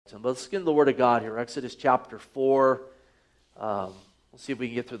But let's get into the Word of God here. Exodus chapter 4. We'll see if we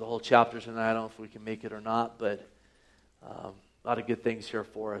can get through the whole chapter tonight. I don't know if we can make it or not, but a lot of good things here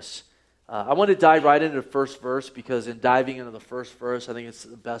for us. I want to dive right into the first verse, because in diving into the first verse, I think it's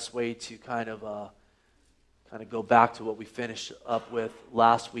the best way to kind of go back to what we finished up with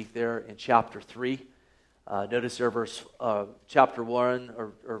last week there in chapter 3. Notice there, chapter 1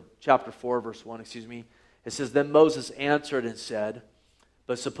 or chapter 4, verse 1. It says, "Then Moses answered and said,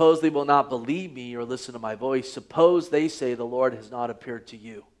 'But suppose they will not believe me or listen to my voice. Suppose they say the Lord has not appeared to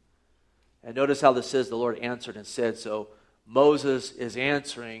you.'" And notice how this says the Lord answered and said. So Moses is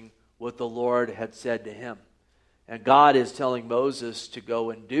answering what the Lord had said to him. And God is telling Moses to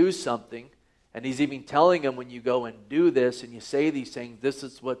go and do something. And he's even telling him, when you go and do this and you say these things, this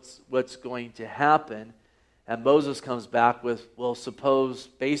is what's going to happen. And Moses comes back with, well, suppose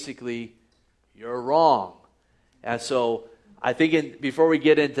basically you're wrong. And so I think before we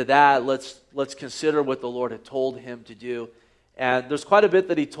get into that, let's consider what the Lord had told him to do. And there's quite a bit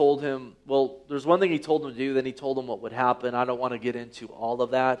that he told him. Well, there's one thing he told him to do, then he told him what would happen. I don't want to get into all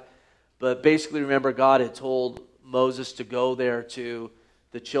of that. But basically, remember, God had told Moses to go there to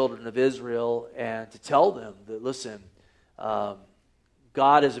the children of Israel and to tell them that, listen,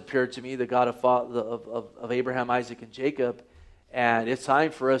 God has appeared to me, the God of Abraham, Isaac, and Jacob, and it's time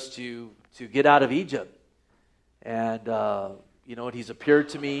for us to get out of Egypt. And, and he's appeared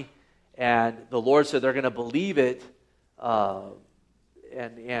to me, and the Lord said they're going to believe it.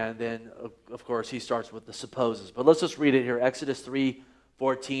 And then, of course, he starts with the supposes. But let's just read it here. Exodus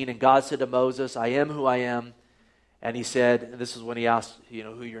 3:14, "And God said to Moses, 'I am who I am.' And he said," and this is when he asked,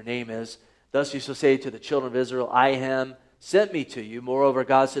 who your name is, "Thus you shall say to the children of Israel, 'I am sent me to you.' Moreover,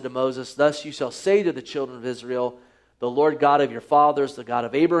 God said to Moses, 'Thus you shall say to the children of Israel, the Lord God of your fathers, the God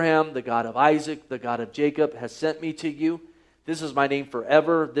of Abraham, the God of Isaac, the God of Jacob, has sent me to you. This is my name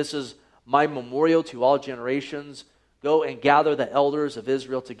forever. This is my memorial to all generations. Go and gather the elders of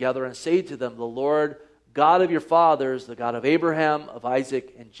Israel together and say to them, the Lord God of your fathers, the God of Abraham, of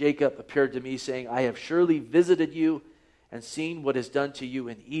Isaac, and Jacob, appeared to me, saying, I have surely visited you and seen what is done to you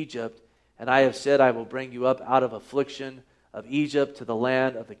in Egypt. And I have said, I will bring you up out of affliction of Egypt to the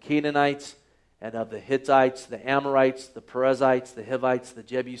land of the Canaanites and of the Hittites, the Amorites, the Perizzites, the Hivites, the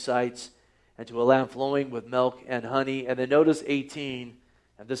Jebusites, and to a land flowing with milk and honey.'" And then notice 18,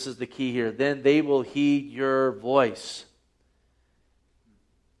 and this is the key here. "Then they will heed your voice,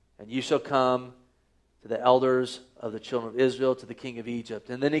 and you shall come to the elders of the children of Israel, to the king of Egypt."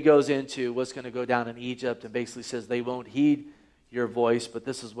 And then he goes into what's going to go down in Egypt and basically says they won't heed your voice, but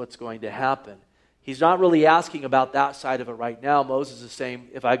this is what's going to happen. He's not really asking about that side of it right now. Moses is saying,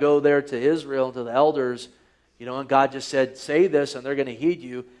 if I go there to Israel and to the elders, and God just said, say this, and they're going to heed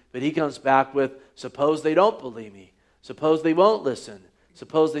you. But he comes back with, suppose they don't believe me. Suppose they won't listen.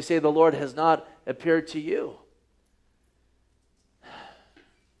 Suppose they say the Lord has not appeared to you.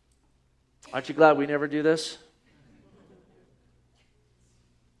 Aren't you glad we never do this?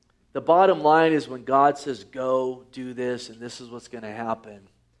 The bottom line is when God says, go, do this, and this is what's going to happen,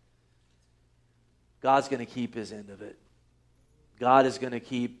 God's going to keep his end of it. God is going to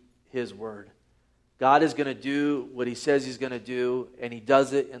keep his word. God is going to do what he says he's going to do, and he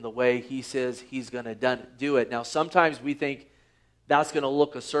does it in the way he says he's going to do it. Now, sometimes we think that's going to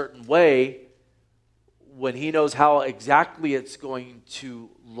look a certain way when he knows how exactly it's going to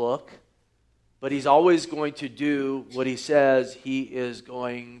look, but he's always going to do what he says he is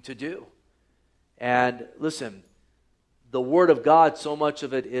going to do. And listen, the word of God, so much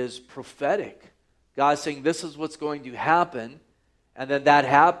of it is prophetic. God's saying this is what's going to happen, and then that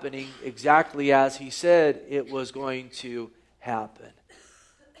happening exactly as he said it was going to happen.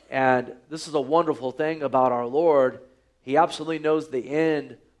 And this is a wonderful thing about our Lord. He absolutely knows the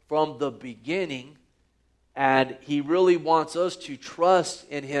end from the beginning, and he really wants us to trust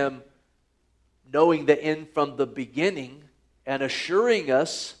in him knowing the end from the beginning and assuring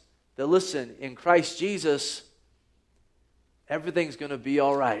us that, listen, in Christ Jesus, everything's going to be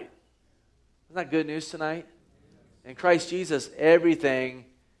all right. Isn't that good news tonight? In Christ Jesus, everything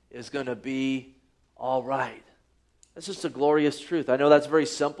is going to be all right. That's just a glorious truth. I know that's very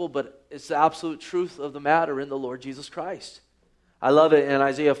simple, but it's the absolute truth of the matter in the Lord Jesus Christ. I love it in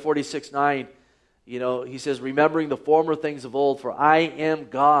Isaiah 46:9. He says, remembering the former things of old, for I am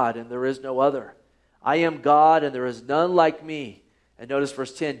God and there is no other. I am God and there is none like me. And notice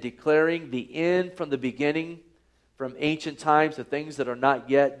verse 10, declaring the end from the beginning, from ancient times, the things that are not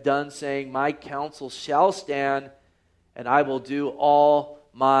yet done, saying, my counsel shall stand, and I will do all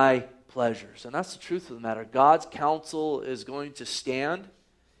my pleasures. And that's the truth of the matter. God's counsel is going to stand,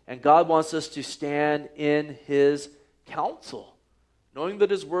 and God wants us to stand in his counsel. knowing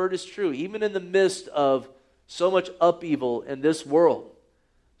that his word is true, even in the midst of so much upheaval in this world,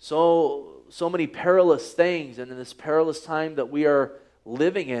 so many perilous things, and in this perilous time that we are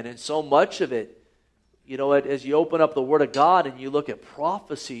living in, and so much of it, as you open up the Word of God and you look at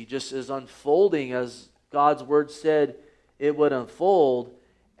prophecy just as unfolding as God's Word said it would unfold,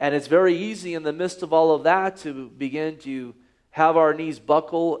 and it's very easy in the midst of all of that to begin to have our knees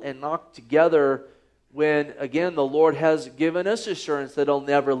buckle and knock together when, again, the Lord has given us assurance that He'll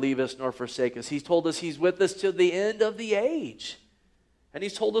never leave us nor forsake us. He's told us He's with us to the end of the age. And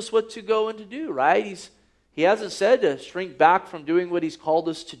He's told us what to go and to do, right? He hasn't said to shrink back from doing what He's called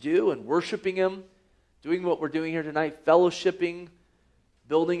us to do and worshiping Him, doing what we're doing here tonight, fellowshipping,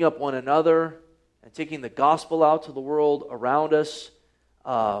 building up one another, and taking the gospel out to the world around us.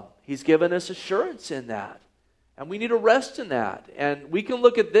 He's given us assurance in that. And we need to rest in that. And we can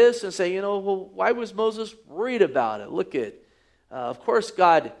look at this and say, well, why was Moses worried about it? Look at, of course,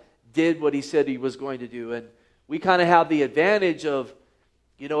 God did what He said He was going to do. And we kind of have the advantage of,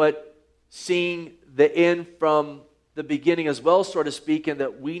 seeing the end from the beginning as well, so to speak, and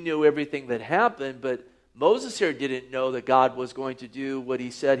that we knew everything that happened. But Moses here didn't know that God was going to do what He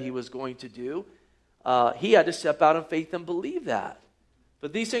said He was going to do. He had to step out in faith and believe that.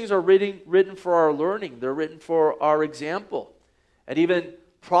 But these things are written for our learning. They're written for our example. And even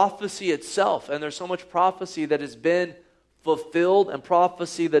prophecy itself. And there's so much prophecy that has been fulfilled and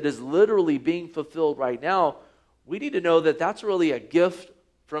prophecy that is literally being fulfilled right now. We need to know that that's really a gift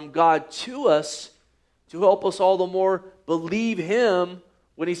from God to us to help us all the more believe Him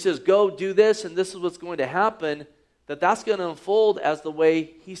when He says, go do this and this is what's going to happen, that's going to unfold as the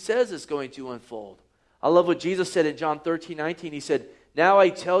way He says it's going to unfold. I love what Jesus said in John 13:19. He said, now I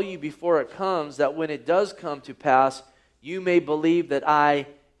tell you before it comes, that when it does come to pass, you may believe that I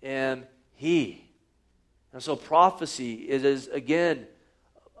am He. And so prophecy is again,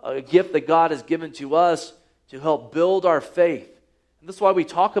 a gift that God has given to us to help build our faith. And that's why we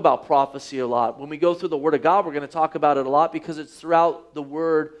talk about prophecy a lot. When we go through the Word of God, we're going to talk about it a lot because it's throughout the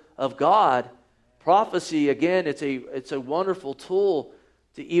Word of God. Prophecy, again, it's a wonderful tool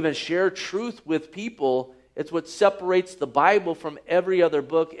to even share truth with people. It's what separates the Bible from every other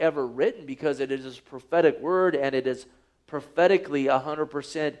book ever written because it is a prophetic word and it is prophetically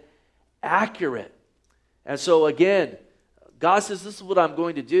 100% accurate. And so again, God says, this is what I'm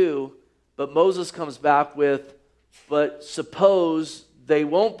going to do, but Moses comes back with, but suppose they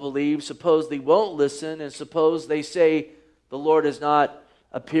won't believe, suppose they won't listen, and suppose they say, the Lord has not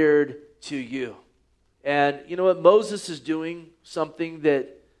appeared to you. And you know what? Moses is doing something that,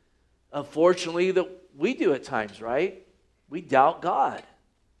 unfortunately, that we do at times, right? We doubt God.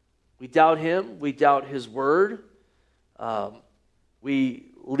 We doubt Him. We doubt His Word. We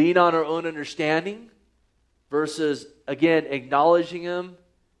lean on our own understanding versus, again, acknowledging Him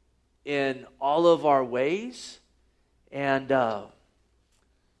in all of our ways. And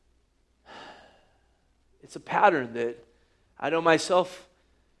it's a pattern that I know myself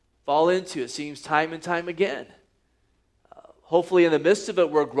fall into, it seems, time and time again. Hopefully in the midst of it,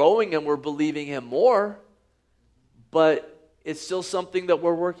 we're growing and we're believing Him more, but it's still something that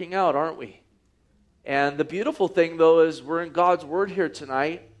we're working out, aren't we? And the beautiful thing, though, is we're in God's Word here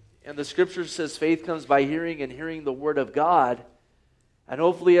tonight, and the Scripture says faith comes by hearing and hearing the Word of God. And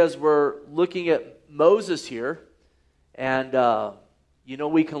hopefully as we're looking at Moses here, and,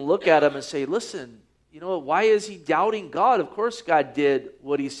 we can look at him and say, listen, why is he doubting God? Of course God did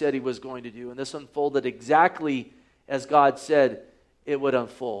what He said He was going to do, and this unfolded exactly as God said it would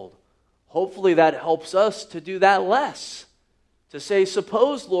unfold. Hopefully that helps us to do that less. To say,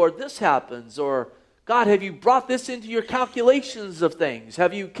 suppose, Lord, this happens, or God, have you brought this into your calculations of things?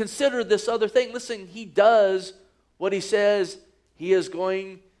 Have you considered this other thing? Listen, He does what He says He is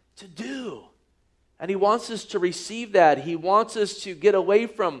going to do. And He wants us to receive that. He wants us to get away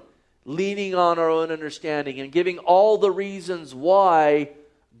from leaning on our own understanding and giving all the reasons why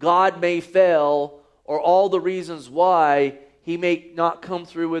God may fail, or all the reasons why He may not come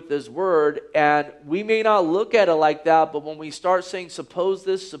through with His Word. And we may not look at it like that, but when we start saying, suppose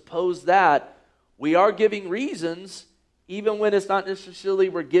this, suppose that, we are giving reasons, even when it's not necessarily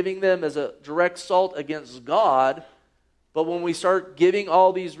we're giving them as a direct assault against God. But when we start giving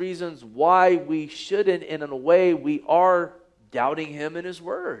all these reasons why we shouldn't, and in a way we are doubting Him and His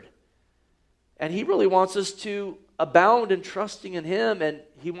Word. And He really wants us to abound in trusting in Him, and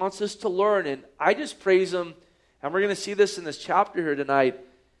He wants us to learn. And I just praise Him, and we're going to see this in this chapter here tonight,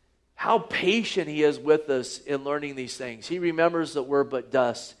 how patient He is with us in learning these things. He remembers that we're but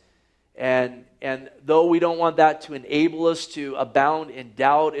dust. And though we don't want that to enable us to abound in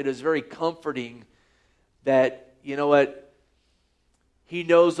doubt, it is very comforting that, he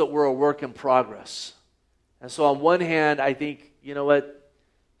knows that we're a work in progress. And so on one hand, I think, you know what,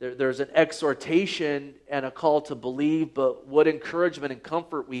 there's an exhortation and a call to believe, but what encouragement and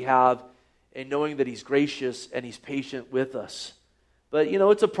comfort we have in knowing that he's gracious and he's patient with us. But, you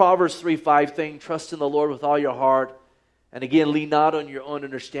know, it's a Proverbs 3:5 thing. Trust in the Lord with all your heart. And again, lean not on your own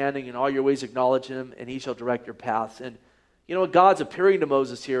understanding. In all your ways acknowledge him, and he shall direct your paths. And, you know, God's appearing to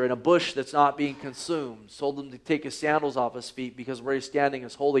Moses here in a bush that's not being consumed. Told him to take his sandals off his feet because where he's standing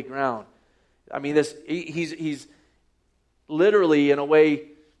is holy ground. I mean, he's literally, in a way,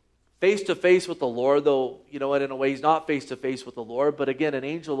 face-to-face with the Lord, though, you know what, in a way, he's not face-to-face with the Lord. But again, an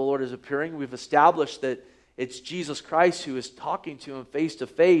angel of the Lord is appearing. We've established that it's Jesus Christ who is talking to him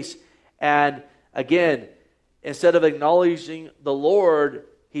face-to-face. And again, instead of acknowledging the Lord,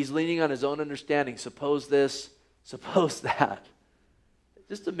 he's leaning on his own understanding. Suppose this, suppose that.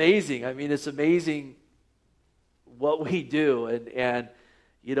 Just amazing. I mean, it's amazing what we do. And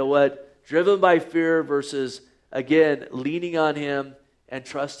you know what? Driven by fear versus, again, leaning on him and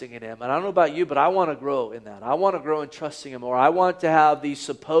trusting in him. And I don't know about you, but I want to grow in that. I want to grow in trusting him more. I want to have these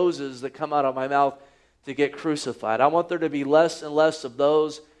supposes that come out of my mouth to get crucified. I want there to be less and less of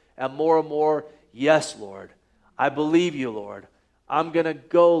those and more, yes, Lord. I believe you, Lord. I'm going to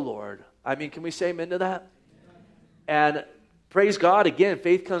go, Lord. I mean, can we say amen to that? And praise God, again,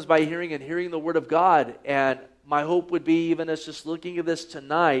 faith comes by hearing and hearing the word of God. And my hope would be, even as just looking at this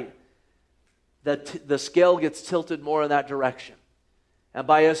tonight, that the scale gets tilted more in that direction. And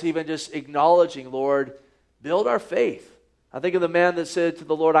by us even just acknowledging, Lord, build our faith. I think of the man that said to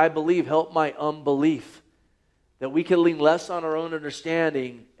the Lord, I believe, help my unbelief. That we can lean less on our own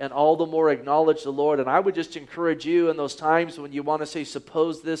understanding and all the more acknowledge the Lord. And I would just encourage you in those times when you want to say,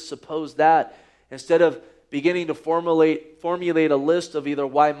 suppose this, suppose that, instead of beginning to formulate a list of either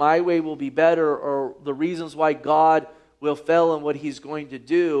why my way will be better or the reasons why God will fail in what he's going to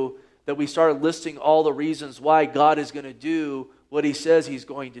do, that we start listing all the reasons why God is going to do what he says he's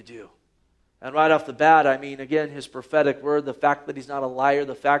going to do. And right off the bat, I mean, again, his prophetic word, the fact that he's not a liar,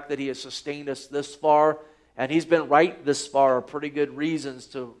 the fact that he has sustained us this far, and he's been right this far, are pretty good reasons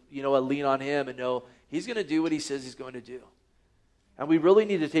to, you know, lean on him and know he's going to do what he says he's going to do. And we really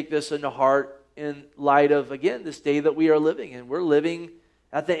need to take this into heart in light of, again, this day that we are living in. We're living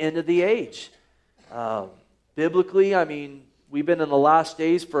at the end of the age. Biblically, I mean, we've been in the last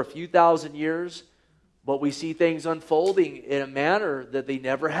days for a few thousand years, but we see things unfolding in a manner that they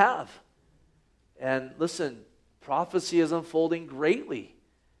never have. And listen, prophecy is unfolding greatly.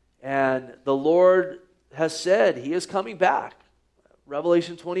 And the Lord has said he is coming back.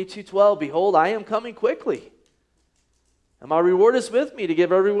 Revelation 22:12, behold, I am coming quickly. And my reward is with me to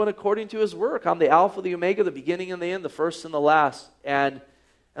give everyone according to his work. I'm the Alpha, the Omega, the beginning and the end, the first and the last. And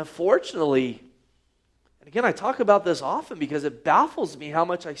unfortunately, and again, I talk about this often because it baffles me how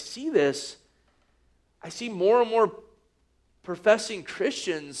much I see this. I see more and more professing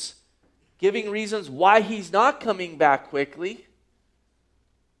Christians giving reasons why he's not coming back quickly,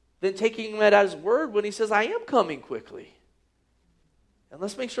 then taking him at his word when he says, I am coming quickly. And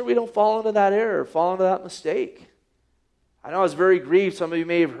let's make sure we don't fall into that error, fall into that mistake. I know I was very grieved. Some of you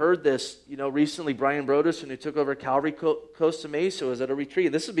may have heard this. You know, recently Brian Broderson, who took over Calvary Costa Mesa, was at a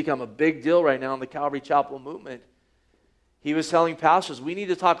retreat. This has become a big deal right now in the Calvary Chapel movement. He was telling pastors, we need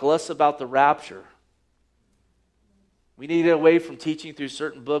to talk less about the rapture. We need to get away from teaching through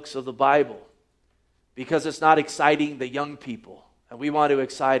certain books of the Bible because it's not exciting the young people, and we want to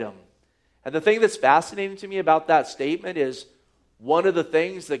excite them. And the thing that's fascinating to me about that statement is one of the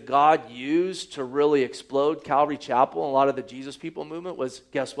things that God used to really explode Calvary Chapel and a lot of the Jesus People movement was,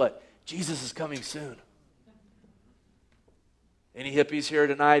 guess what? Jesus is coming soon. Any hippies here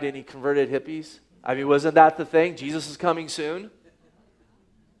tonight? Any converted hippies? I mean, wasn't that the thing? Jesus is coming soon?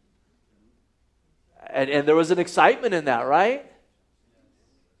 And there was an excitement in that, right?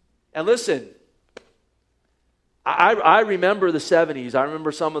 And listen, I remember the 70s. I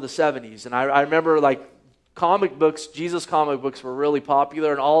remember some of the 70s. And I remember like comic books, Jesus comic books were really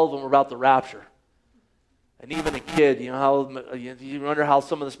popular, and all of them were about the rapture. And even a kid, you wonder how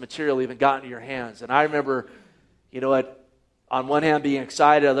some of this material even got into your hands. And I remember, you know what, on one hand being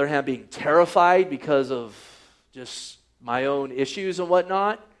excited, on the other hand being terrified because of just my own issues and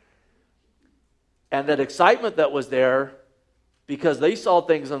whatnot. And that excitement that was there because they saw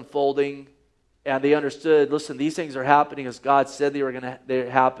things unfolding and they understood, listen, these things are happening as God said they're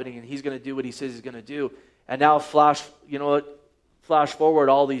happening, and he's going to do what he says he's going to do. And now flash forward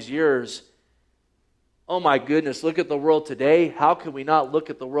all these years. Oh my goodness, look at the world today. How can we not look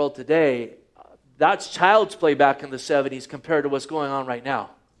at the world today? That's child's play back in the 70s compared to what's going on right now.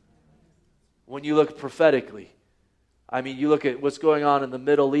 When you look prophetically. I mean, you look at what's going on in the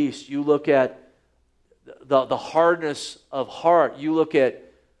Middle East. You look at the hardness of heart. You look at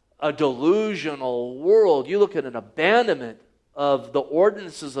a delusional world. You look at an abandonment of the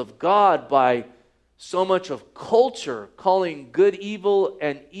ordinances of God by so much of culture, calling good evil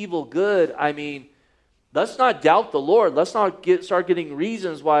and evil good. I mean, let's not doubt the Lord. Let's not start getting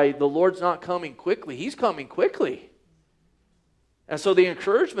reasons why the Lord's not coming quickly. He's coming quickly. And so the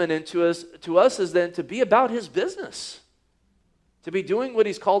encouragement to us is then to be about His business, to be doing what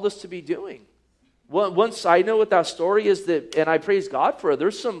He's called us to be doing. One side note with that story is that, and I praise God for it,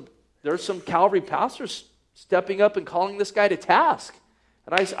 there's some Calvary pastors stepping up and calling this guy to task.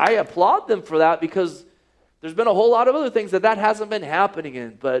 And I applaud them for that, because there's been a whole lot of other things that hasn't been happening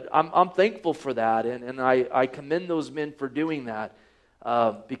in. But I'm thankful for that, and I commend those men for doing that.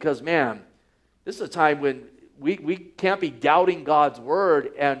 Because, man, this is a time when we can't be doubting God's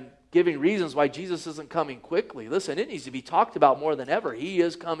word and giving reasons why Jesus isn't coming quickly. Listen, it needs to be talked about more than ever. He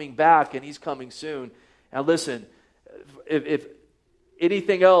is coming back, and He's coming soon. And listen, if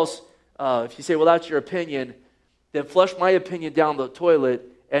anything else, if you say, well, that's your opinion, then flush my opinion down the toilet,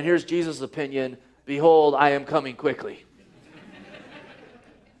 and here's Jesus' opinion: behold, I am coming quickly.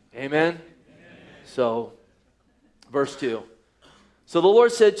 Amen? So, verse 2. So the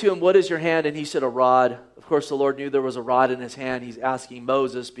Lord said to him, what is your hand? And he said, a rod. Of course, the Lord knew there was a rod in his hand. He's asking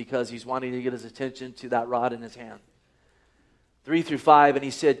Moses because he's wanting to get his attention to that rod in his hand. 3-5, and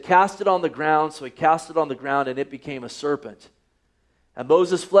he said, cast it on the ground. So he cast it on the ground, and it became a serpent. And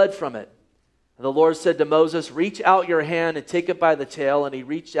Moses fled from it. And the Lord said to Moses, reach out your hand and take it by the tail. And he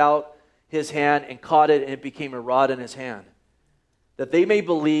reached out his hand and caught it, and it became a rod in his hand. That they may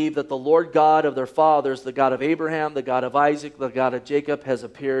believe that the Lord God of their fathers, the God of Abraham, the God of Isaac, the God of Jacob, has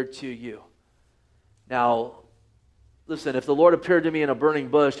appeared to you. Now, listen, if the Lord appeared to me in a burning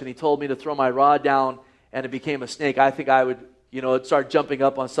bush and He told me to throw my rod down and it became a snake, I think I would, start jumping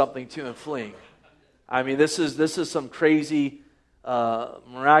up on something too and fleeing. I mean, this is some crazy,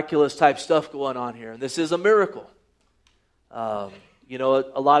 miraculous type stuff going on here. And this is a miracle. A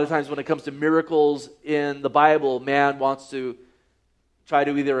lot of times when it comes to miracles in the Bible, man wants to try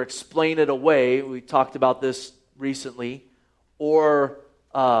to either explain it away, we talked about this recently, or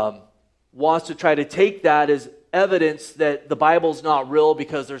wants to try to take that as evidence that the Bible's not real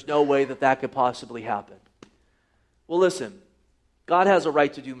because there's no way that could possibly happen. Well, listen, God has a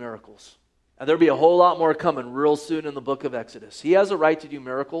right to do miracles. And there'll be a whole lot more coming real soon in the book of Exodus. He has a right to do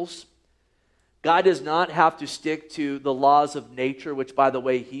miracles. God does not have to stick to the laws of nature, which, by the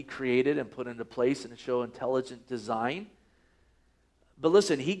way, He created and put into place and show intelligent design. But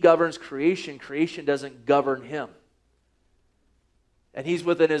listen, He governs creation. Creation doesn't govern Him. And He's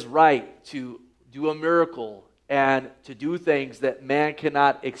within His right to do a miracle and to do things that man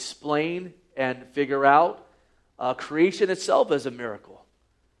cannot explain and figure out. Creation itself is a miracle.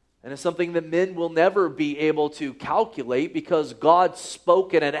 And it's something that men will never be able to calculate because God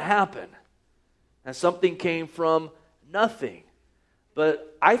spoke and it happened. And something came from nothing.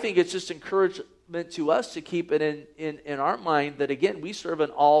 But I think it's just encouragement to us to keep it in our mind that, again, we serve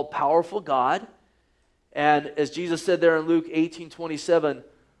an all-powerful God. And as Jesus said there in Luke 18:27,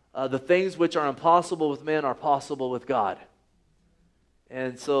 the things which are impossible with men are possible with God.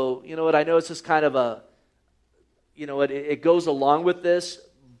 And so, you know what, I know it's just kind of it goes along with this,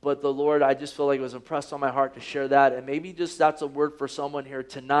 but the Lord, I just feel like it was impressed on my heart to share that. And maybe just that's a word for someone here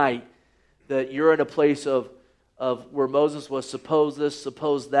tonight, that you're in a place of where Moses was, suppose this,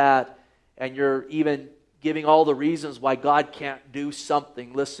 suppose that, and you're even giving all the reasons why God can't do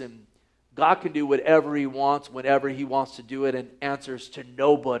something. Listen, God can do whatever He wants, whenever He wants to do it, and answers to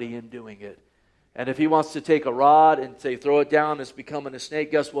nobody in doing it. And if He wants to take a rod and say, throw it down, it's becoming a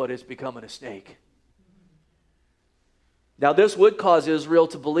snake, guess what? It's becoming a snake. Now, this would cause Israel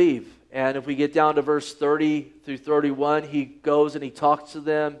to believe. And if we get down to verse 30-31, He goes and He talks to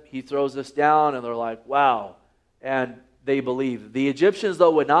them. He throws this down, and they're like, wow. And they believe. The Egyptians,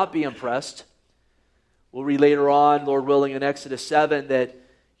 though, would not be impressed. We'll read later on, Lord willing, in Exodus 7, that,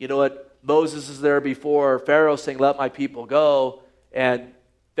 you know what, Moses is there before Pharaoh saying, let my people go. And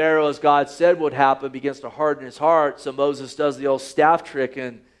Pharaoh, as God said would happen, begins to harden his heart. So Moses does the old staff trick,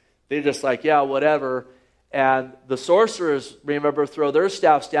 and they're just like, yeah, whatever. And the sorcerers, remember, throw their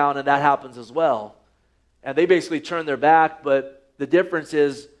staffs down, and that happens as well. And they basically turn their back, but the difference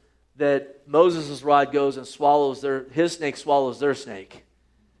is that Moses' rod goes and swallows his snake swallows their snake.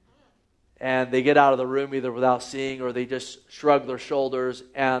 And they get out of the room either without seeing, or they just shrug their shoulders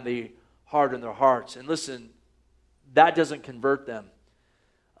and they harden their hearts. And listen, that doesn't convert them.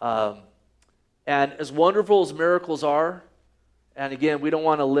 And as wonderful as miracles are, and again, we don't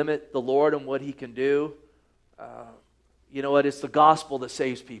want to limit the Lord and what He can do. you know what, it's the gospel that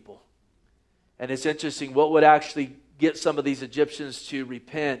saves people. And it's interesting, what would actually get some of these Egyptians to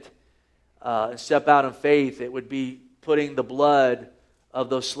repent and step out in faith? It would be putting the blood of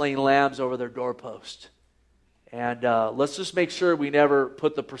those slain lambs over their doorpost. And let's just make sure we never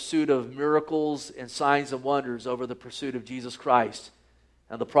put the pursuit of miracles and signs and wonders over the pursuit of Jesus Christ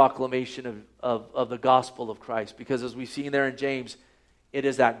and the proclamation of the gospel of Christ. Because as we've seen there in James, it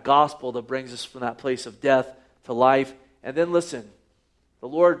is that gospel that brings us from that place of death to life. And then listen,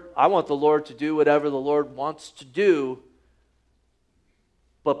 I want the Lord to do whatever the Lord wants to do,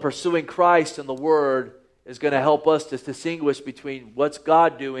 but pursuing Christ and the Word is going to help us to distinguish between what's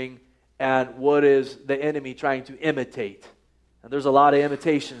God doing and what is the enemy trying to imitate. And there's a lot of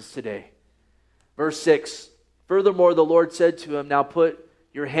imitations today. Verse 6, furthermore, the Lord said to him, now put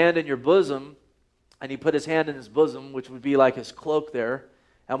your hand in your bosom. And he put his hand in his bosom, which would be like his cloak there.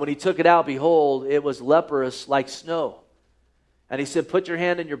 And when he took it out, behold, it was leprous like snow. And he said, put your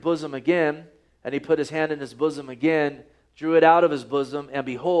hand in your bosom again. And he put his hand in his bosom again, drew it out of his bosom, and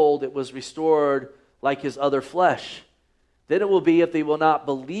behold, it was restored like his other flesh. Then it will be, if they will not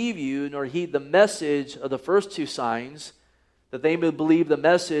believe you, nor heed the message of the first two signs, that they may believe the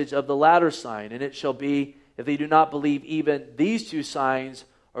message of the latter sign. And it shall be, if they do not believe even these two signs,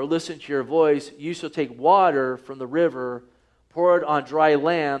 or listen to your voice, you shall take water from the river, pour it on dry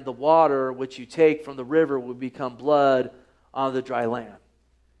land. The water which you take from the river will become blood on the dry land.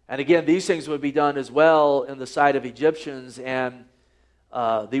 And again, these things would be done as well in the sight of Egyptians, and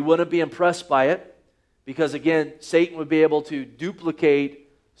they wouldn't be impressed by it, because again, Satan would be able to duplicate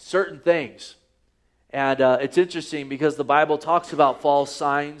certain things. And it's interesting because the Bible talks about false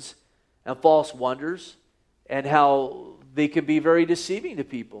signs and false wonders and how they can be very deceiving to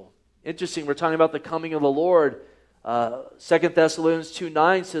people. Interesting, we're talking about the coming of the Lord. 2 Thessalonians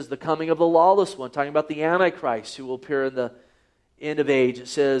 2:9 says the coming of the lawless one, talking about the Antichrist who will appear in the end of age. It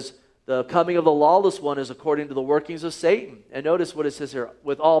says the coming of the lawless one is according to the workings of Satan. And notice what it says here,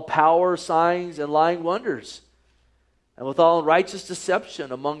 with all power, signs, and lying wonders, and with all unrighteous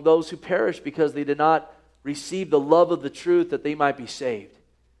deception among those who perish, because they did not receive the love of the truth that they might be saved.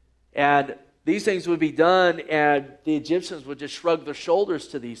 And these things would be done, and the Egyptians would just shrug their shoulders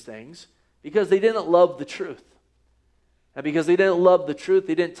to these things because they didn't love the truth. And because they didn't love the truth,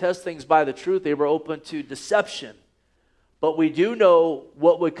 they didn't test things by the truth, they were open to deception. But we do know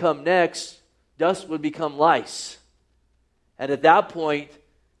what would come next. Dust would become lice. And at that point,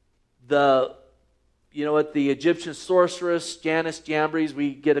 the Egyptian sorceress, Janus, Jambres,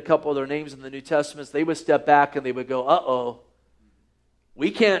 we get a couple of their names in the New Testament, they would step back and they would go, uh-oh,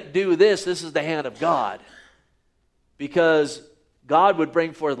 we can't do this. This is the hand of God. Because God would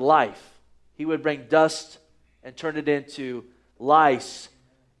bring forth life. He would bring dust and turn it into lice.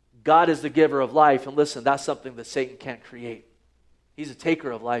 God is the giver of life. And listen, that's something that Satan can't create. He's a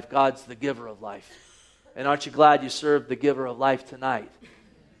taker of life. God's the giver of life. And aren't you glad you serve the giver of life tonight?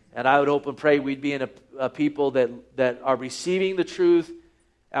 And I would hope and pray we'd be in a people that are receiving the truth,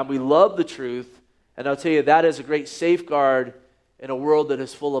 and we love the truth. And I'll tell you, that is a great safeguard in a world that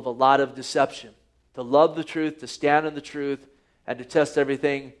is full of a lot of deception. To love the truth, to stand in the truth, and to test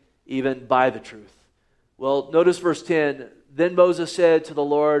everything even by the truth. Well, notice verse 10. Then Moses said to the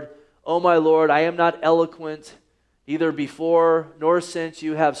Lord, O my Lord, I am not eloquent, either before nor since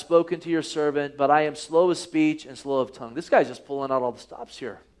you have spoken to your servant, but I am slow of speech and slow of tongue. This guy's just pulling out all the stops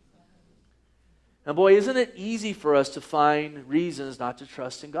here. And boy, isn't it easy for us to find reasons not to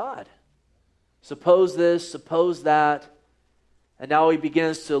trust in God? Suppose this, suppose that. And now he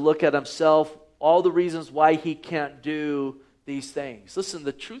begins to look at himself, all the reasons why he can't do these things. Listen,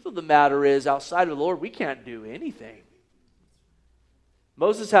 the truth of the matter is, outside of the Lord, we can't do anything.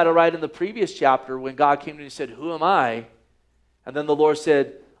 Moses had it right in the previous chapter when God came to him and said, who am I? And then the Lord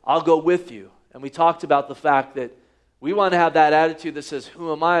said, I'll go with you. And we talked about the fact that we want to have that attitude that says,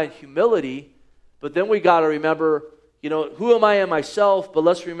 who am I, in humility. But then we got to remember, who am I in myself, but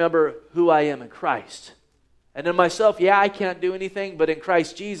let's remember who I am in Christ. And in myself, yeah, I can't do anything, but in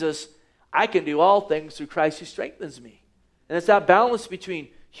Christ Jesus, I can do all things through Christ who strengthens me. And it's that balance between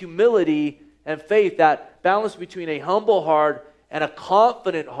humility and faith, that balance between a humble heart and a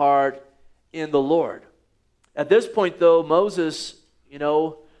confident heart in the Lord. At this point, though, Moses,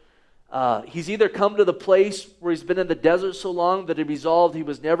 he's either come to the place where he's been in the desert so long that he resolved he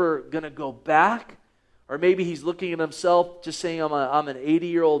was never going to go back, or maybe he's looking at himself just saying, I'm an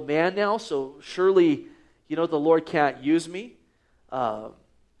 80-year-old man now, so surely, the Lord can't use me.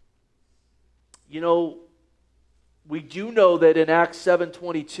 We do know that in Acts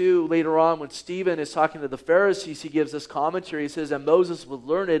 7:22, later on, when Stephen is talking to the Pharisees, he gives this commentary. He says, and Moses was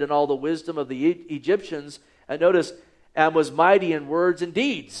learned in all the wisdom of the Egyptians. And notice, and was mighty in words and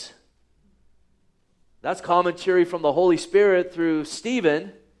deeds. That's commentary from the Holy Spirit through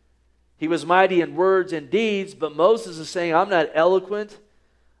Stephen. He was mighty in words and deeds, but Moses is saying, I'm not eloquent.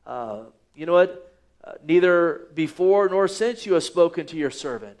 You know what? Neither before nor since you have spoken to your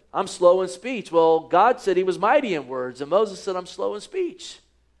servant. I'm slow in speech. Well, God said he was mighty in words, and Moses said, I'm slow in speech.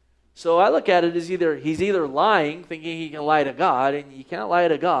 So I look at it as he's either lying, thinking he can lie to God, and you can't lie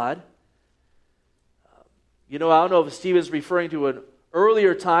to God. I don't know if Stephen's referring to an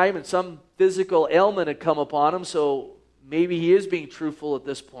earlier time and some physical ailment had come upon him, so maybe he is being truthful at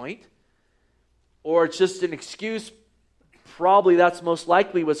this point. Or it's just an excuse. Probably that's most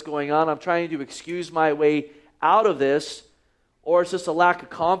likely what's going on. I'm trying to excuse my way out of this. Or it's just a lack of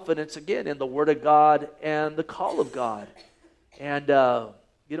confidence, again, in the Word of God and the call of God. And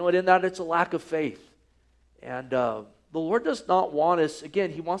you know what? In that, it's a lack of faith. And the Lord does not want us,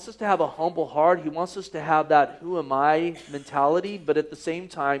 again, he wants us to have a humble heart. He wants us to have that who am I mentality. But at the same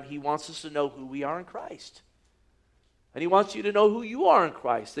time, he wants us to know who we are in Christ. And he wants you to know who you are in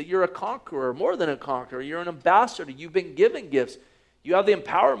Christ, that you're a conqueror, more than a conqueror. You're an ambassador. You've been given gifts. You have the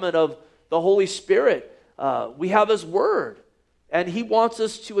empowerment of the Holy Spirit. We have his word. And he wants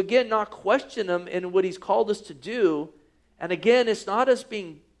us to, again, not question him in what he's called us to do. And again, it's not us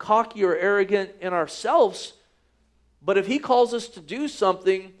being cocky or arrogant in ourselves, but if he calls us to do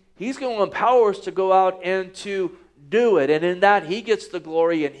something, he's going to empower us to go out and to do it. And in that, he gets the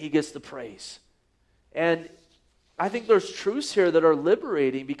glory and he gets the praise. And I think there's truths here that are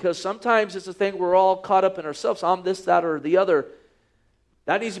liberating, because sometimes it's a thing we're all caught up in ourselves. I'm this, that, or the other.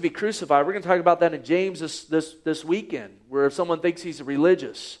 That needs to be crucified. We're going to talk about that in James this weekend, where if someone thinks he's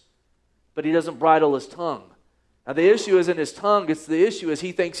religious, but he doesn't bridle his tongue. Now the issue isn't his tongue, it's the issue is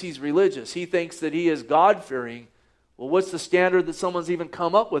he thinks he's religious. He thinks that he is God-fearing. Well, what's the standard that someone's even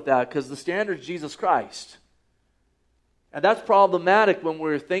come up with that? Because the standard is Jesus Christ. And that's problematic when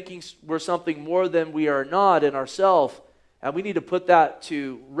we're thinking we're something more than we are not in ourselves. And we need to put that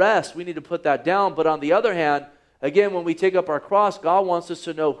to rest. We need to put that down. But on the other hand, again, when we take up our cross, God wants us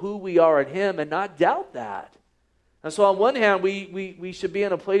to know who we are in him and not doubt that. And so on one hand, we should be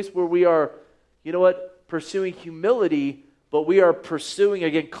in a place where we are, pursuing humility, but we are pursuing,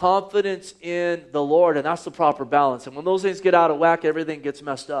 again, confidence in the Lord. And that's the proper balance. And when those things get out of whack, everything gets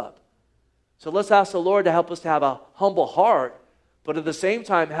messed up. So let's ask the Lord to help us to have a humble heart, but at the same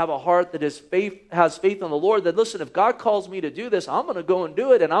time have a heart that has faith in the Lord, that, listen, if God calls me to do this, I'm going to go and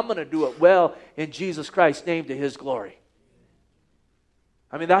do it, and I'm going to do it well in Jesus Christ's name to his glory.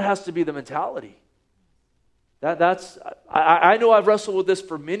 I mean, that has to be the mentality. I know I've wrestled with this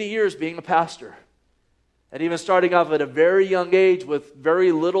for many years being a pastor, and even starting off at a very young age with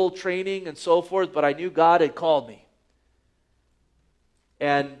very little training and so forth, but I knew God had called me.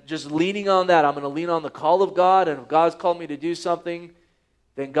 And just leaning on that, I'm going to lean on the call of God. And if God's called me to do something,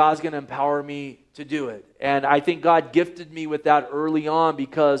 then God's going to empower me to do it. And I think God gifted me with that early on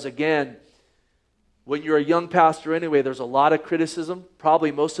because, again, when you're a young pastor anyway, there's a lot of criticism.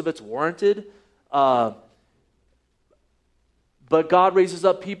 Probably most of it's warranted. But God raises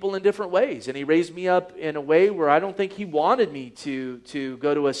up people in different ways. And he raised me up in a way where I don't think he wanted me to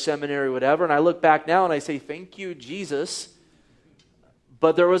go to a seminary or whatever. And I look back now and I say, thank you, Jesus.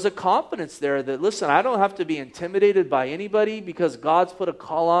 But there was a confidence there that, listen, I don't have to be intimidated by anybody because God's put a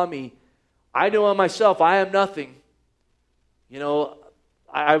call on me. I know on myself, I am nothing.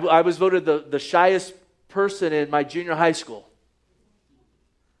 I was voted the shyest person in my junior high school.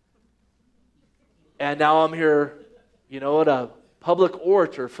 And now I'm here, at a public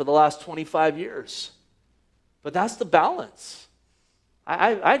orator for the last 25 years. But that's the balance.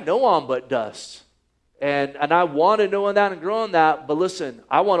 I know I'm but dust. And I want to know in that and grow in that. But listen,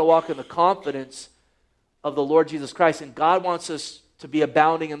 I want to walk in the confidence of the Lord Jesus Christ. And God wants us to be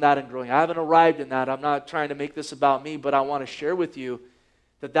abounding in that and growing. I haven't arrived in that. I'm not trying to make this about me, but I want to share with you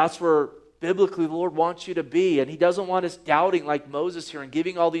that that's where biblically the Lord wants you to be. And he doesn't want us doubting like Moses here and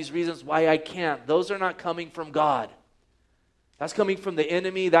giving all these reasons why I can't. Those are not coming from God. That's coming from the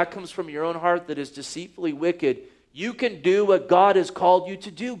enemy. That comes from your own heart that is deceitfully wicked. You can do what God has called you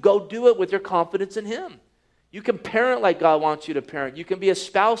to do. Go do it with your confidence in him. You can parent like God wants you to parent. You can be a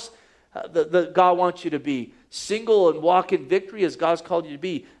spouse that God wants you to be. Single and walk in victory as God's called you to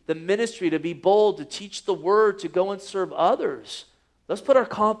be. The ministry, to be bold, to teach the word, to go and serve others. Let's put our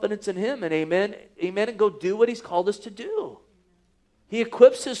confidence in him, and amen, and go do what he's called us to do. He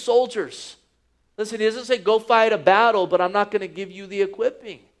equips his soldiers. Listen, he doesn't say go fight a battle, but I'm not going to give you the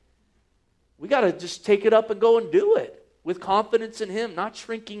equipping. We got to just take it up and go and do it with confidence in him, not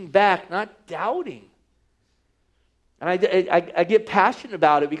shrinking back, not doubting. And I get passionate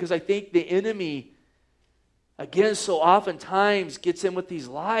about it because I think the enemy again, so oftentimes gets in with these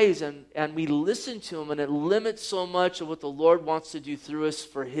lies, and we listen to them, and it limits so much of what the Lord wants to do through us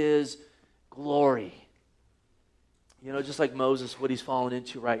for His glory. You know, just like Moses, what he's fallen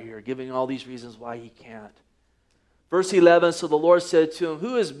into right here, giving all these reasons why he can't. Verse 11, so the Lord said to him,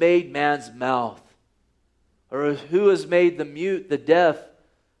 who has made man's mouth? Or who has made the mute, the deaf,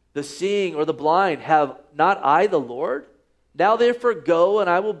 the seeing, or the blind? Have not I the Lord? Now therefore go, and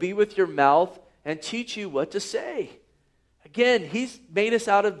I will be with your mouth and teach you what to say. Again, He's made us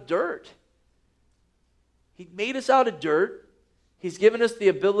out of dirt. He made us out of dirt. He's given us the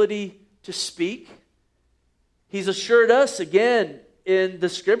ability to speak. He's assured us, again, in the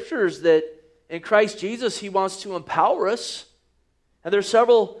Scriptures that in Christ Jesus, He wants to empower us. And there are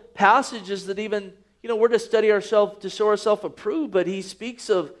several passages that even, we're to study ourselves, to show ourselves approved, but He speaks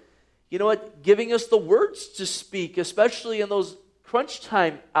of, giving us the words to speak, especially in those crunch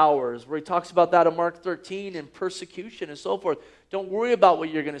time hours, where He talks about that in Mark 13 and persecution and so forth. Don't worry about what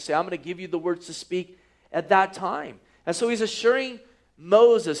you're going to say. I'm going to give you the words to speak at that time. And so He's assuring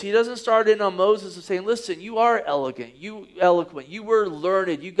Moses. He doesn't start in on Moses and saying, listen, you are eloquent, you were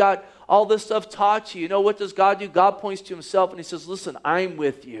learned, you got all this stuff taught you. What does God do? God points to Himself and He says, listen, I'm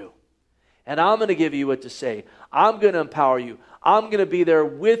with you. And I'm going to give you what to say. I'm going to empower you. I'm going to be there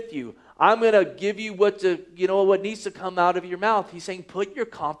with you. I'm going to give you what needs to come out of your mouth. He's saying, put your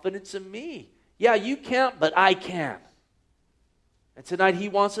confidence in me. Yeah, you can't, but I can. And tonight He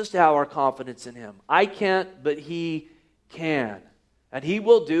wants us to have our confidence in Him. I can't, but He can. And He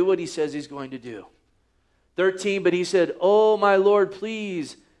will do what He says He's going to do. 13, but He said, oh, my Lord,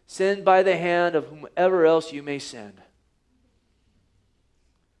 please send by the hand of whomever else you may send.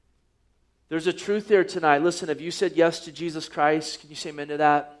 There's a truth there tonight. Listen, have you said yes to Jesus Christ? Can you say amen to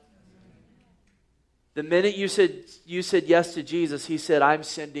that? The minute you said yes to Jesus, He said, I'm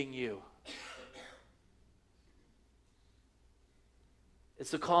sending you.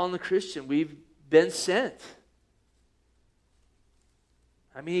 It's the call on the Christian. We've been sent.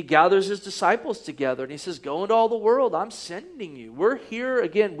 He gathers His disciples together and He says, go into all the world. I'm sending you. We're here,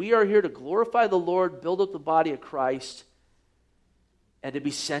 again, we are here to glorify the Lord, build up the body of Christ, and to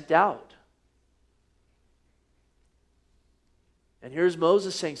be sent out. And here's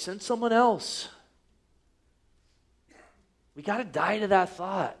Moses saying, send someone else. We got to die to that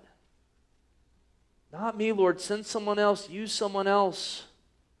thought. Not me, Lord. Send someone else. Use someone else.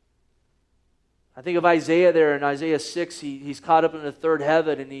 I think of Isaiah there in Isaiah 6. He's caught up in the third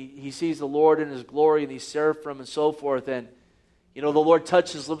heaven and he sees the Lord in His glory and these seraphim and so forth. And, the Lord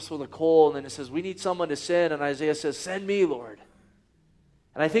touches his lips with a coal and then it says, we need someone to send. And Isaiah says, send me, Lord.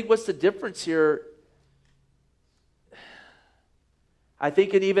 And I think what's the difference here? I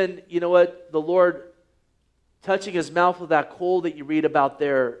think and even, the Lord touching His mouth with that coal that you read about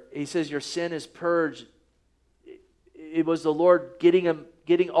there, He says, your sin is purged. It was the Lord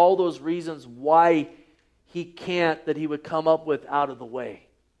getting all those reasons why He can't, that He would come up with out of the way.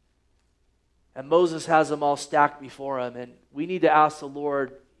 And Moses has them all stacked before Him. And we need to ask the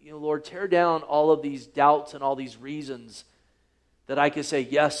Lord, Lord, tear down all of these doubts and all these reasons that I can say,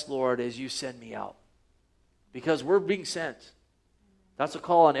 yes, Lord, as you send me out. Because we're being sent. That's a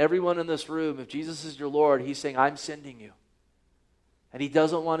call on everyone in this room. If Jesus is your Lord, He's saying, I'm sending you. And He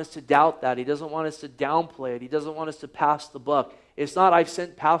doesn't want us to doubt that. He doesn't want us to downplay it. He doesn't want us to pass the buck. It's not, I've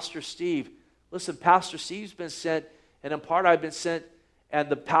sent Pastor Steve. Listen, Pastor Steve's been sent, and in part I've been sent, and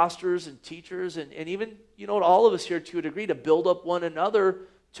the pastors and teachers, and even, all of us here to a degree, to build up one another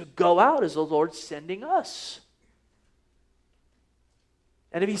to go out as the Lord's sending us.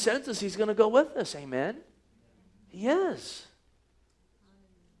 And if He sends us, He's going to go with us. Amen? He is.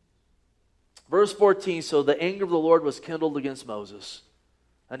 Verse 14, so the anger of the Lord was kindled against Moses,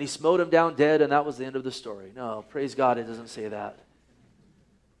 and He smote him down dead, and that was the end of the story. No, praise God, it doesn't say that.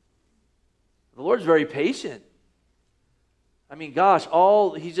 The Lord's very patient. All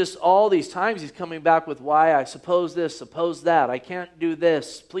these times He's coming back with why, I suppose this, suppose that, I can't do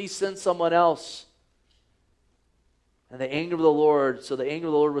this, please send someone else. And the anger of the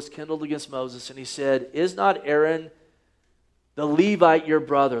Lord was kindled against Moses, and He said, is not Aaron the Levite your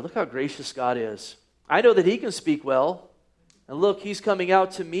brother? Look how gracious God is. I know that he can speak well. And look, he's coming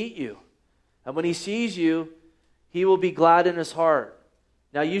out to meet you. And when he sees you, he will be glad in his heart.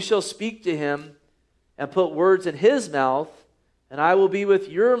 Now you shall speak to him and put words in his mouth, and I will be with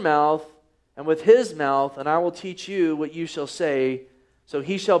your mouth and with his mouth, and I will teach you what you shall say. So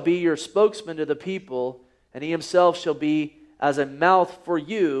he shall be your spokesman to the people, and he himself shall be as a mouth for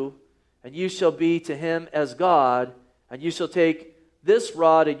you, and you shall be to him as God. And you shall take this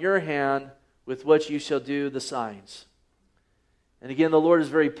rod in your hand with which you shall do the signs. And again, the Lord is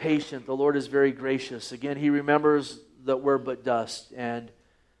very patient. The Lord is very gracious. Again, He remembers that we're but dust. And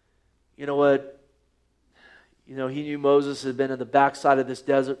you know what? You know, He knew Moses had been in the backside of this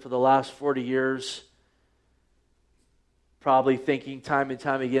desert for the last 40 years, probably thinking time and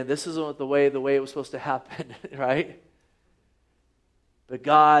time again, this isn't the way it was supposed to happen, right? But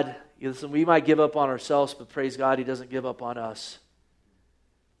God, listen, we might give up on ourselves, but praise God, He doesn't give up on us.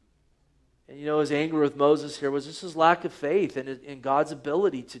 And you know, His anger with Moses here was just his lack of faith in God's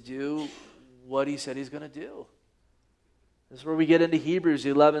ability to do what He said He's going to do. This is where we get into Hebrews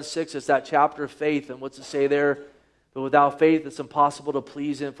 11:6. It's that chapter of faith. And what's it say there? But without faith, it's impossible to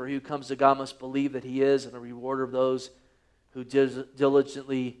please Him. For who comes to God must believe that He is, and a rewarder of those who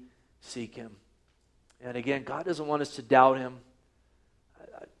diligently seek Him. And again, God doesn't want us to doubt Him.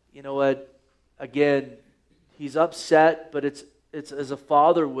 You know what? Again, He's upset, but it's as a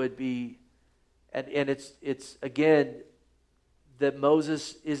father would be. And it's again that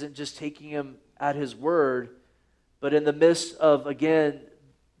Moses isn't just taking him at his word, but in the midst of, again,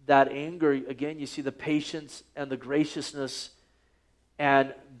 that anger, again, you see the patience and the graciousness,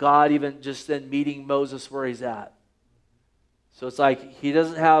 and God even just then meeting Moses where he's at. So it's like he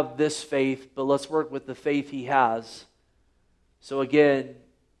doesn't have this faith, but let's work with the faith he has. So again,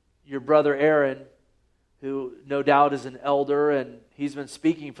 your brother Aaron, who no doubt is an elder, and he's been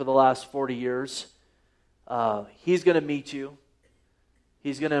speaking for the last 40 years. He's going to meet you.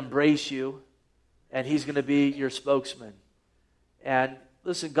 He's going to embrace you. And he's going to be your spokesman. And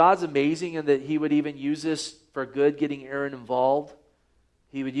listen, God's amazing in that He would even use this for good, getting Aaron involved.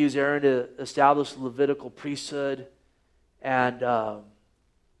 He would use Aaron to establish the Levitical priesthood. And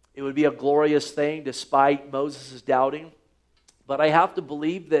it would be a glorious thing despite Moses' doubting. But I have to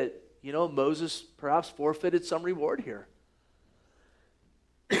believe that, you know, Moses perhaps forfeited some reward here.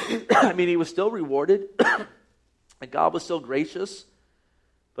 I mean, he was still rewarded, and God was still gracious.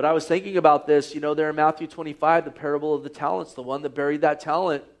 But I was thinking about this, you know, there in Matthew 25, the parable of the talents, the one that buried that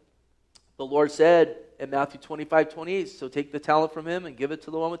talent. The Lord said in Matthew 25:28, so take the talent from him and give it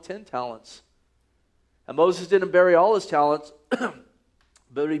to the one with 10 talents. And Moses didn't bury all his talents,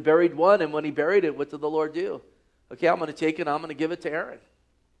 but he buried one, and when he buried it, what did the Lord do? Okay, I'm going to take it, I'm going to give it to Aaron.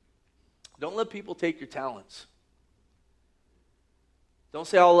 Don't let people take your talents. Don't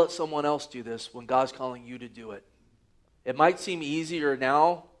say, I'll let someone else do this when God's calling you to do it. It might seem easier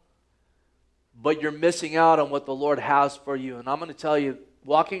now, but you're missing out on what the Lord has for you. And I'm going to tell you,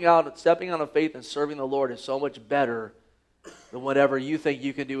 walking out, stepping out of faith and serving the Lord is so much better than whatever you think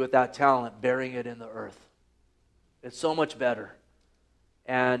you can do with that talent, burying it in the earth. It's so much better.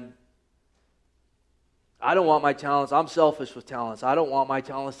 And I don't want my talents. I'm selfish with talents. I don't want my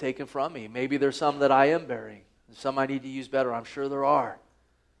talents taken from me. Maybe there's some that I am burying. Some I need to use better. I'm sure there are.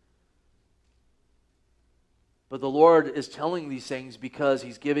 But the Lord is telling these things because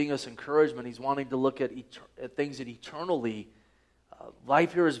He's giving us encouragement. He's wanting to look at things that eternally.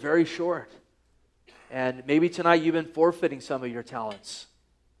 Life here is very short. And maybe tonight you've been forfeiting some of your talents.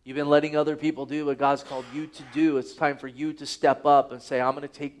 You've been letting other people do what God's called you to do. It's time for you to step up and say, I'm going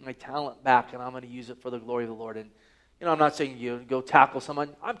to take my talent back and I'm going to use it for the glory of the Lord. And, you know, I'm not saying you go tackle someone.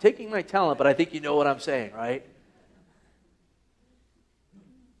 I'm taking my talent, but I think you know what I'm saying, right?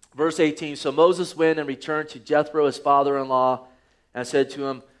 Verse 18, so Moses went and returned to Jethro, his father-in-law, and said to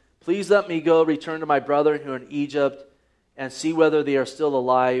him, please let me go return to my brethren who are in Egypt and see whether they are still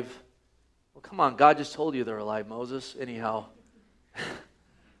alive. Well, come on, God just told you they're alive, Moses. Anyhow,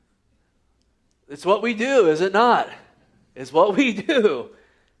 it's what we do, is it not? It's what we do.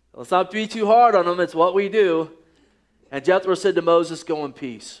 Let's not be too hard on them. It's what we do. And Jethro said to Moses, go in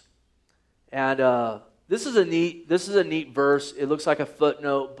peace. And This is a neat verse. It looks like a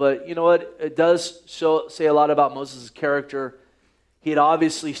footnote, but you know what? It does say a lot about Moses' character. He had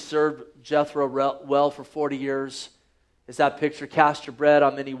obviously served Jethro well for 40 years. It's that picture, cast your bread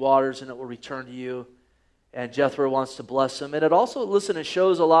on many waters and it will return to you. And Jethro wants to bless him. And it also, listen, it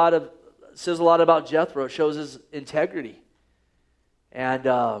says a lot about Jethro. It shows his integrity. And,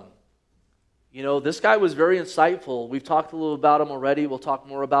 you know, this guy was very insightful. We've talked a little about him already. We'll talk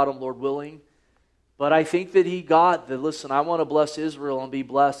more about him, Lord willing. But I think that he got that, listen, I want to bless Israel and be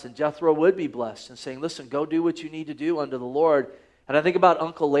blessed. And Jethro would be blessed and saying, listen, go do what you need to do unto the Lord. And I think about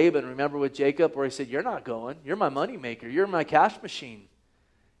Uncle Laban, remember with Jacob, where he said, you're not going. You're my money maker. You're my cash machine.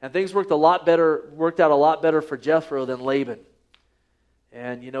 And things worked out a lot better for Jethro than Laban.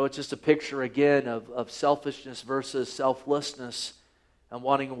 And, you know, it's just a picture, again, of selfishness versus selflessness and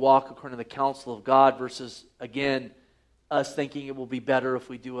wanting to walk according to the counsel of God versus, again, us thinking it will be better if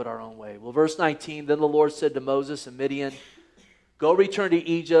we do it our own way. Well, verse 19, then the Lord said to Moses and Midian, go return to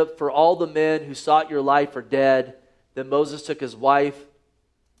Egypt, for all the men who sought your life are dead. Then Moses took his wife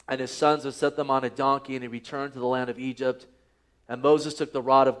and his sons and set them on a donkey, and he returned to the land of Egypt. And Moses took the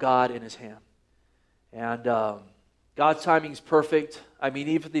rod of God in his hand. And God's timing is perfect. I mean,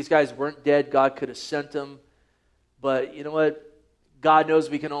 even if these guys weren't dead, God could have sent them. But you know what? God knows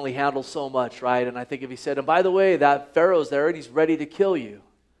we can only handle so much, right? And I think if he said, and by the way, that Pharaoh's there and he's ready to kill you.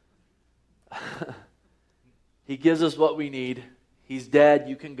 He gives us what we need. He's dead,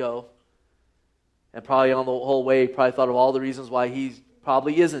 you can go. And probably on the whole way, he probably thought of all the reasons why he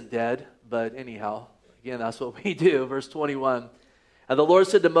probably isn't dead. But anyhow, again, that's what we do. Verse 21. And the Lord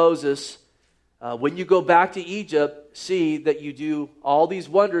said to Moses, when you go back to Egypt, see that you do all these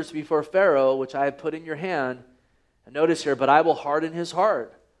wonders before Pharaoh, which I have put in your hand. And notice here, but I will harden his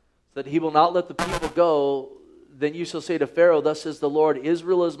heart, so that he will not let the people go. Then you shall say to Pharaoh, thus says the Lord,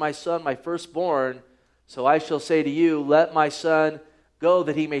 Israel is my son, my firstborn. So I shall say to you, let my son go,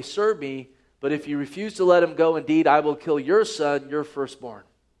 that he may serve me. But if you refuse to let him go, indeed, I will kill your son, your firstborn.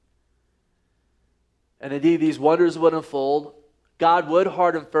 And indeed, these wonders would unfold. God would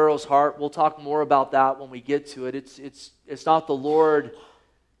harden Pharaoh's heart. We'll talk more about that when we get to it. It's not the Lord,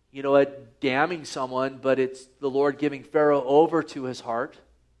 damning someone, but it's the Lord giving Pharaoh over to his heart.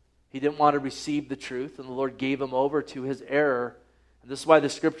 He didn't want to receive the truth, and the Lord gave him over to his error. And this is why the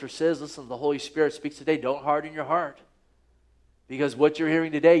scripture says, listen, the Holy Spirit speaks today, don't harden your heart. Because what you're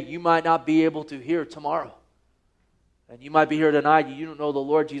hearing today, you might not be able to hear tomorrow. And you might be here tonight, you don't know the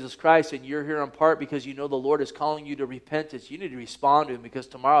Lord Jesus Christ, and you're here in part because you know the Lord is calling you to repentance. You need to respond to him, because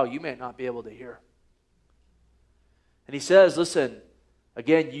tomorrow you may not be able to hear. And he says, listen,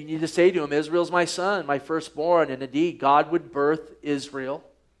 again, you need to say to him, Israel's my son, my firstborn. And indeed, God would birth Israel,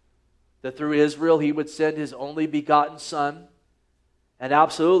 that through Israel he would send his only begotten son. And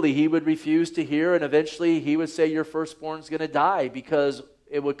absolutely, he would refuse to hear, and eventually he would say, your firstborn's going to die, because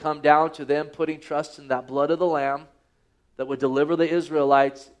it would come down to them putting trust in that blood of the Lamb that would deliver the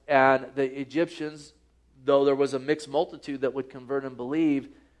Israelites and the Egyptians, though there was a mixed multitude that would convert and believe.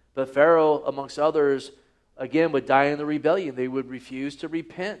 But Pharaoh, amongst others, again, would die in the rebellion. They would refuse to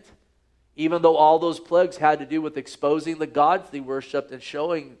repent, even though all those plagues had to do with exposing the gods they worshipped and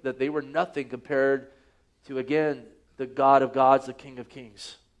showing that they were nothing compared to, again, the God of gods, the King of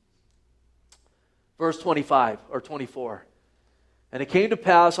kings. Verse 25 or 24. And it came to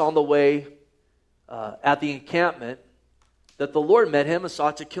pass on the way at the encampment that the Lord met him and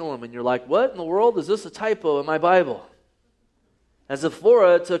sought to kill him. And you're like, what in the world? Is this a typo in my Bible? And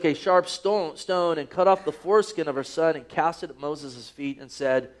Zipporah took a sharp stone and cut off the foreskin of her son and cast it at Moses' feet and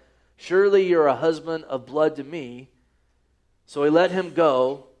said, surely you're a husband of blood to me. So he let him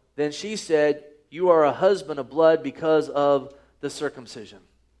go. Then she said, you are a husband of blood because of the circumcision.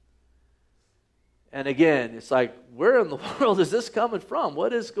 And again, it's like, where in the world is this coming from?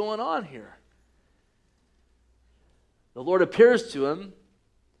 What is going on here? The Lord appears to him.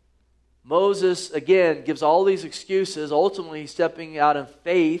 Moses, again, gives all these excuses, ultimately stepping out in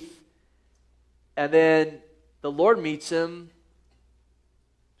faith. And then the Lord meets him,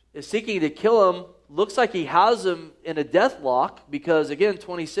 is seeking to kill him. Looks like he has him in a deathlock because, again,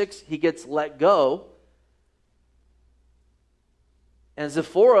 26, he gets let go. And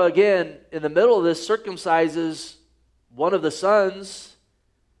Zipporah, again, in the middle of this, circumcises one of the sons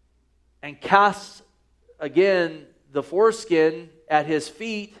and casts, again, the foreskin at his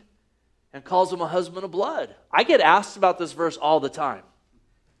feet and calls him a husband of blood. I get asked about this verse all the time.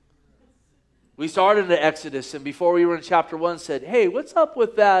 We started in Exodus, and before we were in chapter 1, said, hey, what's up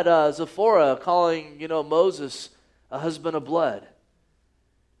with that Zipporah calling, Moses a husband of blood?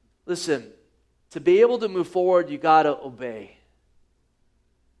 Listen, to be able to move forward, you got to obey.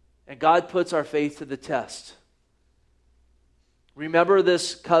 And God puts our faith to the test. Remember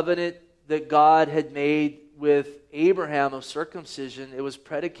this covenant that God had made with Abraham of circumcision. It was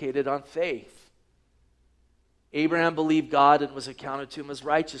predicated on faith. Abraham believed God and was accounted to him as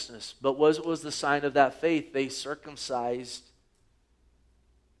righteousness. But what was the sign of that faith? They circumcised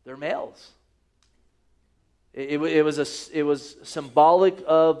their males. It was symbolic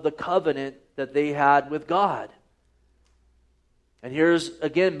of the covenant that they had with God. And here's,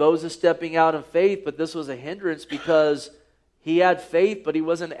 again, Moses stepping out in faith, but this was a hindrance because he had faith, but he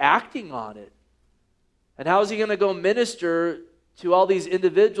wasn't acting on it. And how is he going to go minister to all these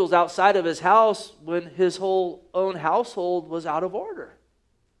individuals outside of his house when his whole own household was out of order?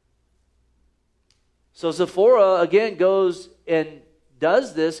 So Zipporah, again, goes and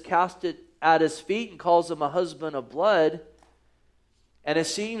does this, casts it at his feet and calls him a husband of blood. And it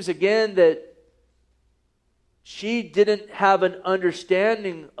seems, again, that she didn't have an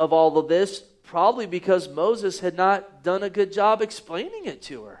understanding of all of this, probably because Moses had not done a good job explaining it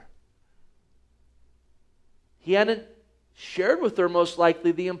to her. he hadn't shared with her most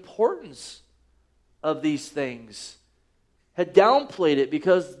likely the importance of these things, had downplayed it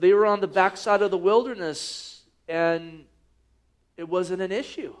because they were on the backside of the wilderness and it wasn't an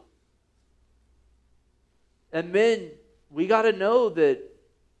issue. And men, we got to know that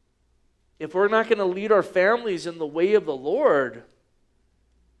if we're not going to lead our families in the way of the Lord,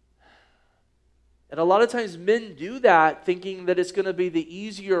 and a lot of times men do that thinking that it's going to be the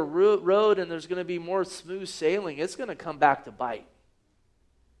easier road and there's going to be more smooth sailing, it's going to come back to bite.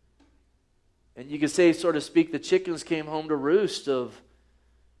 And you could say, so to speak, the chickens came home to roost of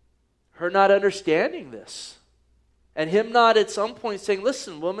her not understanding this. And him not at some point saying,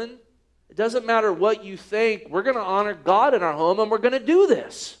 listen, woman, it doesn't matter what you think. We're going to honor God in our home and we're going to do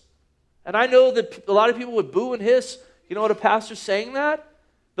this. And I know that a lot of people would boo and hiss, you know what, a pastor's saying that?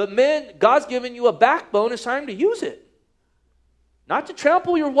 But men, God's given you a backbone. It's time to use it. Not to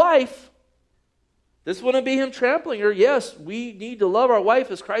trample your wife. This wouldn't be him trampling her. Yes, we need to love our wife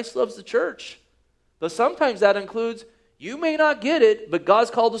as Christ loves the church. But sometimes that includes, you may not get it, but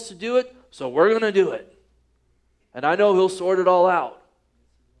God's called us to do it, so we're going to do it. And I know he'll sort it all out.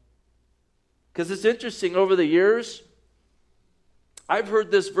 Because it's interesting, over the years, I've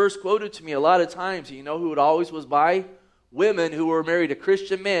heard this verse quoted to me a lot of times. You know who it always was by? Women who were married to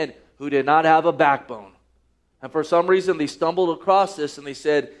Christian men who did not have a backbone. And for some reason, they stumbled across this and they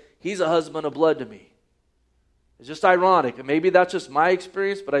said, he's a husband of blood to me. It's just ironic. And maybe that's just my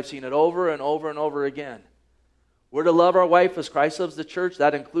experience, but I've seen it over and over and over again. We're to love our wife as Christ loves the church.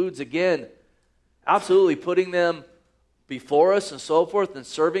 That includes, again, absolutely putting them before us and so forth and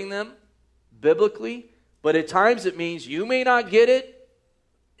serving them biblically. But at times it means you may not get it,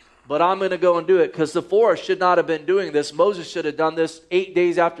 but I'm going to go and do it. Because the four should not have been doing this. Moses should have done this 8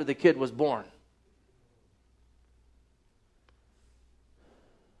 days after the kid was born.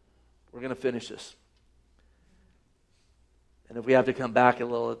 We're going to finish this. And if we have to come back a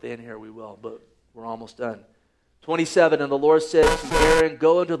little at the end here, we will. But we're almost done. 27, and the Lord said to Aaron,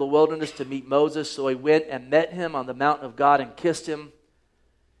 go into the wilderness to meet Moses. So he went and met him on the mountain of God and kissed him.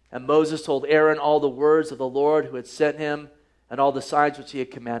 And Moses told Aaron all the words of the Lord who had sent him and all the signs which he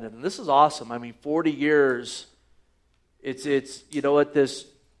had commanded. And this is awesome. I mean, 40 years, it's you know what,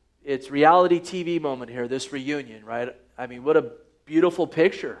 it's reality TV moment here, this reunion, right? I mean, what a beautiful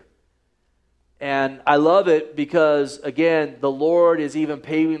picture. And I love it because, again, the Lord is even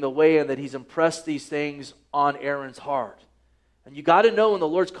paving the way and that he's impressed these things on Aaron's heart. And you got to know when the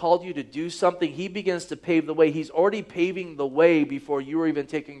Lord's called you to do something, he begins to pave the way. He's already paving the way before you were even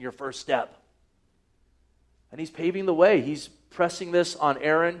taking your first step. And he's paving the way. He's pressing this on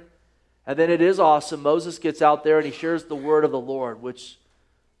Aaron. And then it is awesome. Moses gets out there and he shares the word of the Lord, which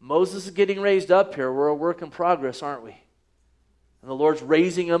Moses is getting raised up here. We're a work in progress, aren't we? And the Lord's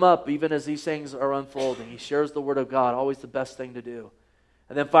raising him up even as these things are unfolding. He shares the word of God, always the best thing to do.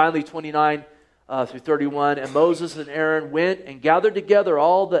 And then finally, 29 through 31, and Moses and Aaron went and gathered together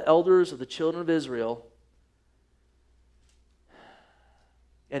all the elders of the children of Israel.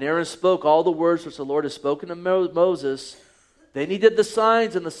 And Aaron spoke all the words which the Lord had spoken to Moses. Then he did the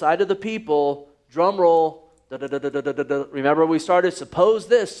signs in the sight of the people. Drum roll. Remember we started, suppose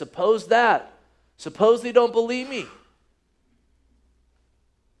this, suppose that. Suppose they don't believe me.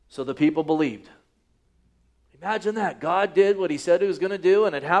 So the people believed. Imagine that. God did what he said he was going to do,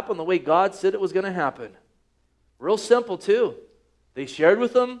 and it happened the way God said it was going to happen. Real simple, too. They shared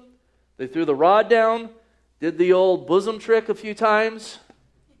with them. They threw the rod down, did the old bosom trick a few times.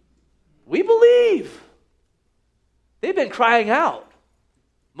 We believe. They've been crying out.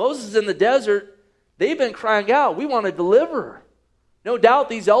 Moses in the desert, they've been crying out. We want to deliver. No doubt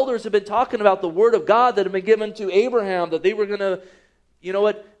these elders have been talking about the word of God that had been given to Abraham, that they were going to, you know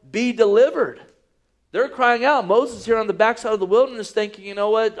what, be delivered. They're crying out. Moses here on the backside of the wilderness thinking, you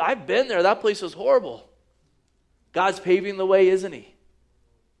know what, I've been there. That place was horrible. God's paving the way, isn't he?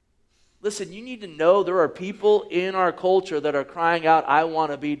 Listen, you need to know there are people in our culture that are crying out, I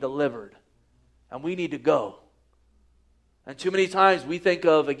want to be delivered. And we need to go. And too many times we think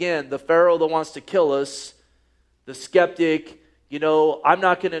of, again, the Pharaoh that wants to kill us, the skeptic, you know, I'm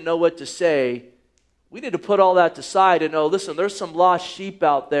not going to know what to say. We need to put all that aside and know, listen, there's some lost sheep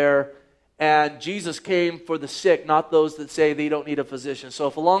out there, and Jesus came for the sick, not those that say they don't need a physician. So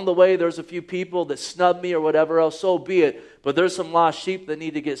if along the way there's a few people that snub me or whatever else, so be it. But there's some lost sheep that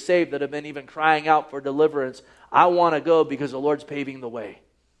need to get saved that have been even crying out for deliverance. I want to go because the Lord's paving the way.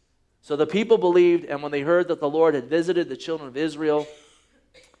 So the people believed, and when they heard that the Lord had visited the children of Israel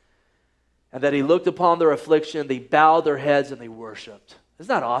and that he looked upon their affliction, they bowed their heads and they worshiped. Isn't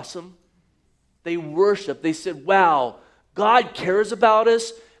that awesome? They worshiped. They said, wow, God cares about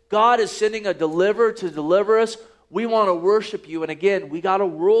us. God is sending a deliverer to deliver us. We want to worship you. And again, we got a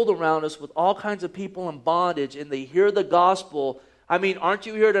world around us with all kinds of people in bondage, and they hear the gospel. I mean, aren't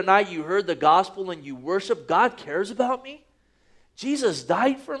you here tonight? You heard the gospel and you worship. God cares about me. Jesus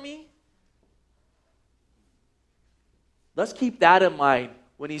died for me. Let's keep that in mind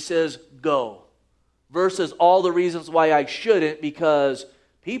when he says go, versus all the reasons why I shouldn't, because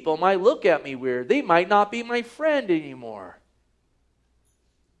people might look at me weird. They might not be my friend anymore.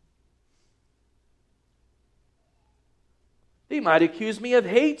 They might accuse me of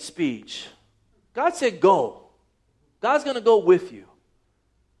hate speech. God said go. God's going to go with you.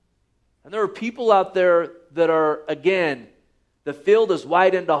 And there are people out there that are, again, the field is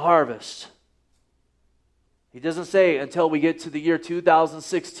wide into harvest. He doesn't say until we get to the year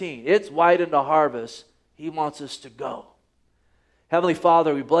 2016. It's wide into harvest. He wants us to go. Heavenly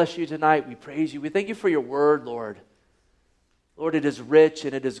Father, we bless you tonight. We praise you. We thank you for your word, Lord. Lord, it is rich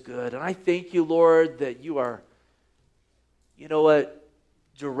and it is good. And I thank you, Lord, that you are, you know what,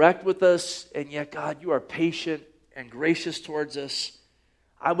 direct with us, and yet, God, you are patient and gracious towards us.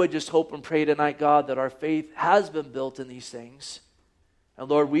 I would just hope and pray tonight, God, that our faith has been built in these things. And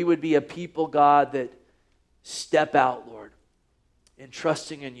Lord, we would be a people, God, that step out, Lord, in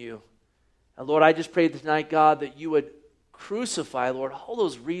trusting in you. And Lord, I just pray tonight, God, that you would crucify, Lord, all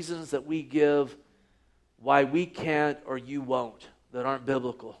those reasons that we give why we can't or you won't, that aren't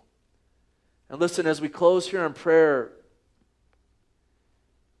biblical. And listen, as we close here in prayer,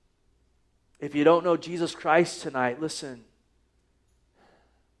 if you don't know Jesus Christ tonight, listen,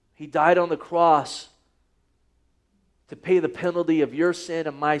 he died on the cross to pay the penalty of your sin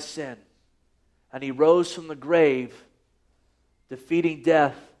and my sin. And he rose from the grave, defeating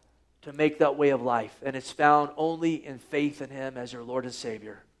death to make that way of life. And it's found only in faith in him as your Lord and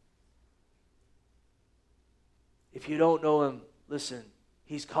Savior. If you don't know him, listen,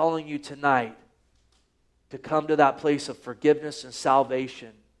 he's calling you tonight to come to that place of forgiveness and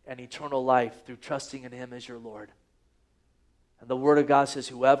salvation and eternal life through trusting in him as your Lord. And the Word of God says,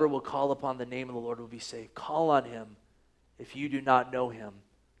 whoever will call upon the name of the Lord will be saved. Call on him if you do not know him.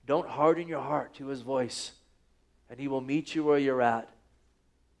 Don't harden your heart to his voice, and he will meet you where you're at,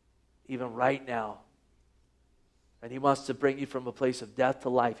 even right now. And he wants to bring you from a place of death to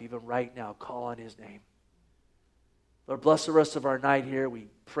life, even right now. Call on his name. Lord, bless the rest of our night here. We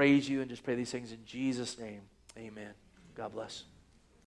praise you and just pray these things in Jesus' name. Amen. God bless.